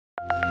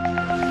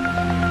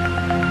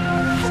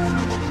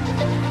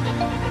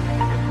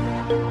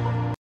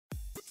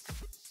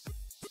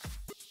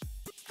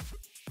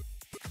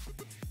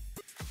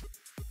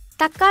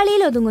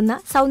തക്കാളിയിൽ ഒതുങ്ങുന്ന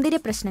സൗന്ദര്യ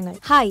പ്രശ്നങ്ങൾ.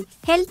 ഹായ്,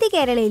 ഹെൽത്തി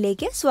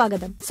കേരളയിലേക്ക്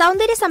സ്വാഗതം.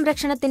 സൗന്ദര്യ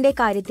സംരക്ഷണത്തിന്റെ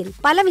കാര്യത്തിൽ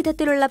പല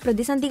വിധത്തിലുള്ള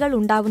പ്രതിസന്ധികൾ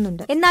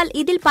ഉണ്ടാവുന്നുണ്ട്. എന്നാൽ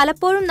ഇതിൽ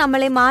പലപ്പോഴും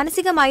നമ്മളെ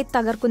മാനസികമായി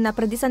തകർക്കുന്ന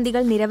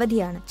പ്രതിസന്ധികൾ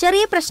നിരവധിയാണ്.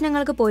 ചെറിയ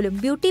പ്രശ്നങ്ങൾക്ക് പോലും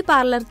ബ്യൂട്ടി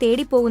പാർലർ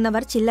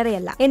തേടിപ്പോകുന്നവർ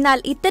ചില്ലറയല്ല.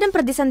 എന്നാൽ ഇത്തരം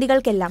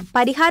പ്രതിസന്ധികൾക്കെല്ലാം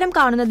പരിഹാരം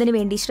കാണുന്നതിന്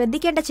വേണ്ടി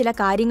ശ്രദ്ധിക്കേണ്ട ചില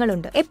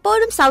കാര്യങ്ങളുണ്ട്.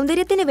 എപ്പോഴും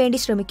സൗന്ദര്യത്തിന് വേണ്ടി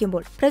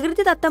ശ്രമിക്കുമ്പോൾ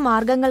പ്രകൃതിദത്ത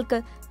മാർഗങ്ങൾക്ക്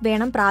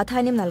വേണം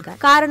പ്രാധാന്യം നൽകാൻ.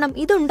 കാരണം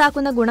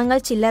ഇതുണ്ടാക്കുന്ന ഗുണങ്ങൾ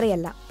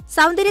ചില്ലറയല്ല.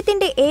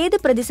 സൗന്ദര്യത്തിന്റെ ഏത്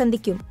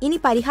പ്രതിസന്ധിക്കും ഇനി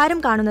പരിഹാരം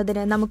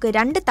കാണുന്നതിന് നമുക്ക്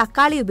 2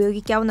 തക്കാളി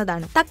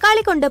ഉപയോഗിക്കാവുന്നതാണ്.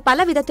 തക്കാളി കൊണ്ട്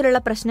പല വിധത്തിലുള്ള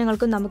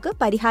പ്രശ്നങ്ങൾക്കും നമുക്ക്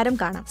പരിഹാരം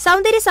കാണാം.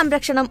 സൗന്ദര്യ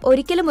സംരക്ഷണം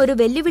ഒരിക്കലും ഒരു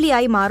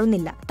വെല്ലുവിളിയായി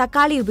മാറുന്നില്ല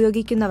തക്കാളി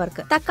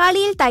ഉപയോഗിക്കുന്നവർക്ക്.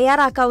 തക്കാളിയിൽ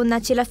തയ്യാറാക്കാവുന്ന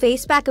ചില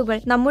ഫേസ് പാക്കുകൾ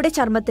നമ്മുടെ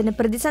ചർമ്മത്തിന്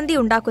പ്രതിസന്ധി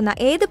ഉണ്ടാക്കുന്ന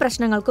ഏത്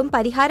പ്രശ്നങ്ങൾക്കും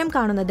പരിഹാരം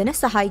കാണുന്നതിന്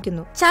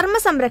സഹായിക്കുന്നു. ചർമ്മ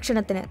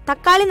സംരക്ഷണത്തിന്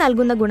തക്കാളി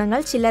നൽകുന്ന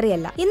ഗുണങ്ങൾ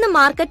ചില്ലറയല്ല. ഇന്ന്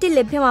മാർക്കറ്റിൽ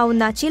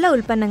ലഭ്യമാവുന്ന ചില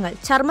ഉൽപ്പന്നങ്ങൾ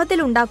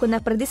ചർമ്മത്തിൽ ഉണ്ടാക്കുന്ന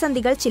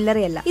പ്രതിസന്ധികൾ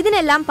ചില്ലറയല്ല.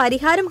 ഇതിനെല്ലാം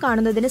പരിഹാരം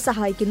കാണുന്നതിന്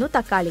സഹായിക്കുന്നു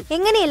തക്കാളി.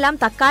 എങ്ങനെയെല്ലാം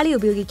തക്കാളി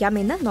ഉപയോഗിക്കാം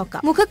എന്ന്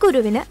നോക്കാം.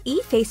 മുഖക്കുരുവിന് ഈ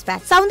ഫേസ്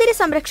പാക്ക്. സൗന്ദര്യ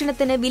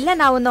സംരക്ഷണത്തിന്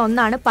വില്ലനാവുന്ന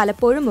ഒന്നാണ്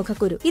പലപ്പോഴും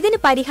മുഖക്കുരു. ഇതിന്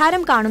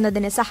പരിഹാരം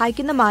കാണുന്നതിന്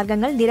സഹായിക്കുന്ന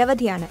മാർഗങ്ങൾ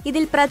നിരവധിയാണ്.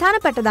 ഇതിൽ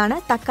പ്രധാനപ്പെട്ടതാണ്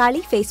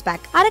തക്കാളി ഫേസ്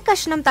പാക്ക്.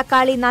 അരക്കഷ്ണം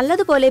തക്കാളി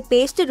നല്ലതുപോലെ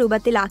പേസ്റ്റ്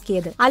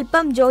രൂപത്തിലാക്കിയത്,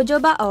 അല്പം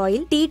jojoba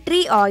oil, tea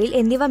tree oil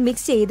എന്നിവ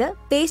മിക്സ് ചെയ്ത്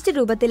പേസ്റ്റ്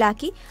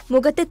രൂപത്തിലാക്കി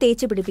മുഖത്ത്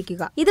തേച്ച്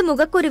പിടിപ്പിക്കുക. ഇത്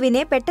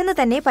മുഖക്കുരുവിനെ പെട്ടെന്ന്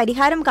തന്നെ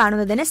പരിഹാരം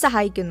കാണുന്നതിന്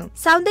സഹായിക്കുന്നു.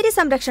 സൗന്ദര്യ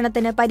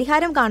സംരക്ഷണത്തിന്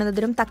പരിഹാരം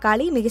കാണുന്നതിനും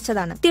തക്കാളി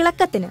മികച്ചതാണ്.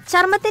 തിളക്കത്തിന്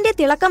ചർമ്മത്തിന്റെ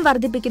തിളക്കം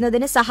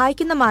വർദ്ധിപ്പിക്കുന്നതിന്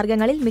സഹായിക്കുന്ന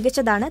മാർഗങ്ങളിൽ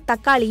മികച്ചതാണ്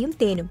തക്കാളിയും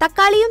തേനും.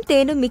 തക്കാളിയും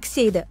തേനും മിക്സ്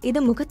ചെയ്ത് ഇത്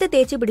മുഖത്ത്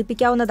തേച്ച്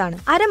പിടിപ്പിക്കാവുന്നതാണ്.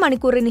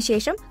 അരമണിക്കൂറിന്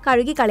ശേഷം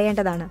കഴുകി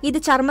കളയേണ്ടതാണ്. ഇത്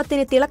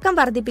ചർമ്മത്തിന് തിളക്കം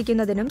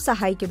വർദ്ധിപ്പിക്കുന്നതിനും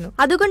സഹായിക്കുന്നു.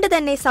 അതുകൊണ്ട്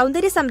തന്നെ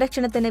സൗന്ദര്യ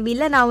സംരക്ഷണത്തിന്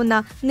വില്ലനാവുന്ന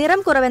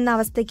നിറം കുറവെന്ന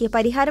അവസ്ഥയ്ക്ക്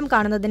പരിഹാരം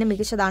കാണുന്നതിന്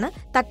മികച്ചതാണ്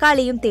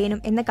തക്കാളിയും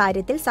തേനും എന്ന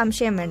കാര്യത്തിൽ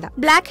സംശയം വേണ്ട.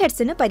 ബ്ലാക്ക്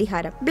ഹെഡ്സിന്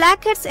പരിഹാരം.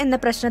 ബ്ലാക്ക് ഹെഡ്സ് എന്ന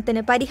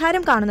പ്രശ്നത്തിന്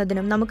പരിഹാരം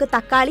കാണുന്നതിനും നമുക്ക്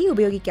തക്കാളി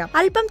ഉപയോഗിക്കാം.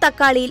 അല്പം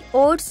തക്കാളിയിൽ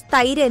ഓട്സ്,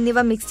 തൈര് എന്നിവ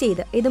മിക്സ്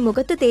ചെയ്ത് ഇത്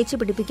മുഖത്ത് തേച്ച്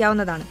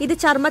പിടിപ്പിക്കാവുന്നതാണ്. ഇത്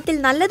ചർമ്മത്തിൽ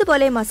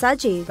നല്ലതുപോലെ മസാജ്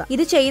ചെയ്യുക.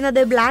 ഇത് ചെയ്യുന്നത്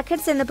ബ്ലാക്ക്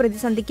ഹെഡ്സ് എന്ന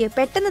പ്രതിസന്ധിക്ക്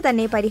പെട്ടെന്ന്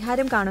തന്നെ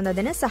പരിഹാരം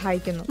കാണുന്നതിന്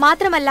സഹായിക്കുന്നു.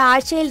 മാത്രമല്ല,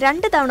 ആഴ്ചയിൽ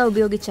 2 തവണ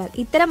ഉപയോഗിച്ചാൽ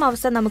ഇത്തരം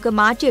അവസ്ഥ നമുക്ക്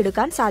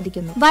മാറ്റിയെടുക്കാൻ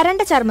സാധിക്കുന്നു.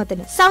 വരണ്ട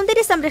ചർമ്മത്തിന്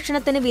സൗന്ദര്യ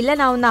സംരക്ഷണത്തിന്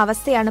വില്ലനാവുന്ന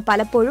അവസ്ഥയാണ്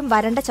പലപ്പോഴും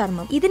വരണ്ട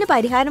ചർമ്മം. ഇതിന്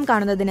പരിഹാരം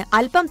കാണുന്നതിന്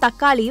അല്പം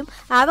തക്കാളിയും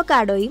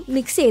ആവക്കാഡോയും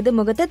മിക്സ് ചെയ്ത്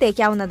മുഖത്ത്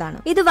തേക്കാവുന്നതാണ്.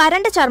 ഇത്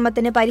വരണ്ട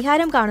ചർമ്മത്തിന്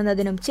പരിഹാരം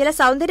കാണുന്നതിനും ചില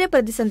സൗന്ദര്യ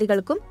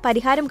പ്രതിസന്ധികൾക്കും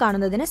പരിഹാരം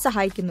കാണുന്നതിന്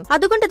സഹായിക്കുന്നു.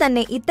 അതുകൊണ്ട്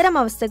തന്നെ ഇത്തരം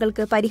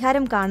അവസ്ഥകൾക്ക്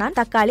പരിഹാരം കാണാൻ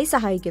തക്കാളി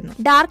സഹായിക്കുന്നു.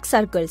 ഡാർക്ക്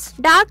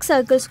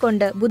സർക്കിൾസ്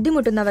കൊണ്ട്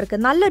ബുദ്ധിമുട്ടുന്നവർക്ക്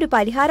നല്ലൊരു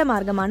പരിഹാര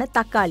മാർഗമാണ്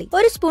തക്കാളി.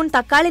 1 സ്പൂൺ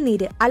തക്കാളി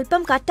നീര്,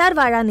 അല്പം കറ്റാർ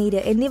വാഴ നീര്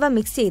എന്നിവ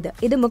മിക്സ് ചെയ്ത്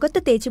ഇത് മുഖത്ത്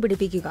തേച്ച്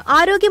പിടിപ്പിക്കുക.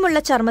 ആരോഗ്യമുള്ള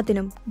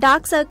ചർമ്മത്തിനും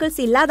ഡാർക്ക് സർക്കിൾസ്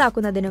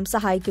ഇല്ലാതാക്കുന്നതിനും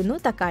സഹായിക്കുന്നു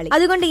തക്കാളി.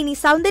 അതുകൊണ്ട് ഇനി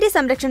സൗന്ദര്യ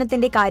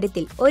സംരക്ഷണത്തിന്റെ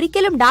കാര്യത്തിൽ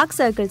ഒരിക്കലും ഡാർക്ക്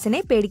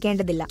സർക്കിൾസിനെ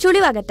പേടിക്കേണ്ടതില്ല.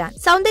 ചുളിവകറ്റാൻ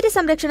സൗന്ദര്യ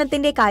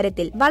സംരക്ഷണത്തിന്റെ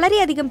കാര്യത്തിൽ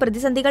വളരെയധികം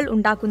പ്രതിസന്ധികൾ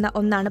ഉണ്ടാക്കുന്ന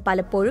ഒന്നാണ്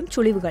പലപ്പോഴും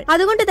ചുളിവുകൾ.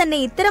 അതുകൊണ്ട് തന്നെ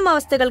ഇത്തരം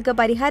അവസ്ഥകൾക്ക്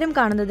പരിഹാരം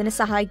കാണുന്നതിന്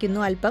സഹായിക്കുന്നു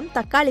അല്പം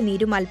തക്കാളി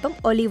നീരും അല്പം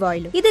ഒലീവ്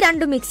ഓയിലും. ഇത്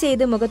രണ്ടും മിക്സ്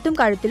ചെയ്ത് മുഖത്തും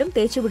കഴുത്തിലും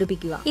തേച്ചു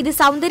പിടിപ്പിക്കുക. ഇത്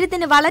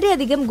സൗന്ദര്യത്തിന്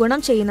വളരെയധികം ഗുണം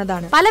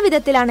ചെയ്യുന്നതാണ്. പല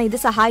വിധത്തിലാണ് ഇത്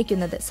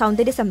സഹായിക്കുന്നത്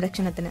സൗന്ദര്യ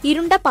സംരക്ഷണത്തിന്.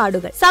 ഇരുണ്ട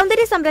പാടുകൾ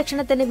സൗന്ദര്യ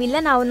സംരക്ഷണത്തിന്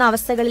വില്ലനാവുന്ന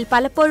അവസ്ഥകളിൽ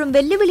പലപ്പോഴും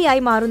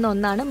വെല്ലുവിളിയായി മാറുന്ന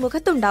ഒന്നാണ്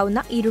മുഖത്തുണ്ടാവുന്ന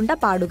ഇരുണ്ട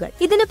പാടുകൾ.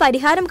 ഇതിന്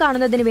പരിഹാരം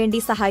കാണുന്നതിന് വേണ്ടി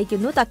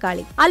സഹായിക്കുന്നു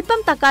തക്കാളി. അല്പം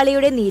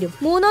തക്കാളിയുടെ നീരും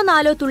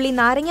 3-4 തുള്ളി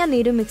നാരങ്ങ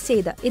നീരും മിക്സ്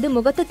ചെയ്ത് ഇത്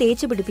മുഖത്ത്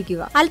തേച്ച്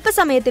പിടിപ്പിക്കുക.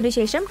 അല്പസമയത്തിനു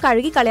ശേഷം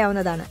കഴുകി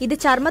കളയാവുന്നതാണ്. ഇത്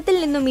ചർമ്മത്തിൽ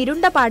നിന്നും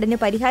ഇരുണ്ട പാടിന്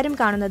പരിഹാരം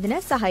കാണുന്നതിന്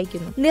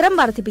സഹായിക്കുന്നു. നിറം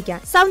വർദ്ധിപ്പിക്കാൻ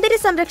സൗന്ദര്യ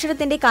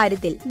സംരക്ഷണത്തിന്റെ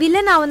കാര്യത്തിൽ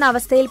വില്ലനാവുന്ന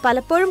അവസ്ഥയിൽ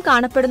പലപ്പോഴും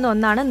കാണപ്പെടുന്ന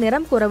ഒന്നാണ്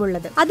നിറം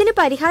കുറവുള്ളത്. അതിന്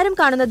പരിഹാരം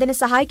കാണുന്നതിന്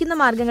സഹായിക്കുന്ന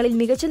മാർഗങ്ങളിൽ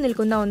മികച്ചു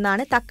നിൽക്കുന്ന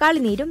ഒന്നാണ് തക്കാളി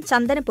നീരും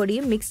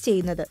ചന്ദനപ്പൊടിയും മിക്സ്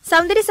ചെയ്യുന്നത്.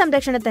 സൗന്ദര്യ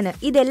സംരക്ഷണത്തിന്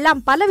ഇതെല്ലാം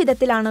പല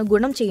വിധത്തിലാണ്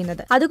ഗുണം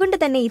ചെയ്യുന്നത്. അതുകൊണ്ട്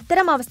തന്നെ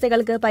ഇത്തരം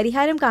അവസ്ഥകൾക്ക്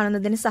പരിഹാരം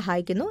കാണുന്നതിന്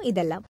സഹായിക്കുന്നു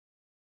ഇതെല്ലാം.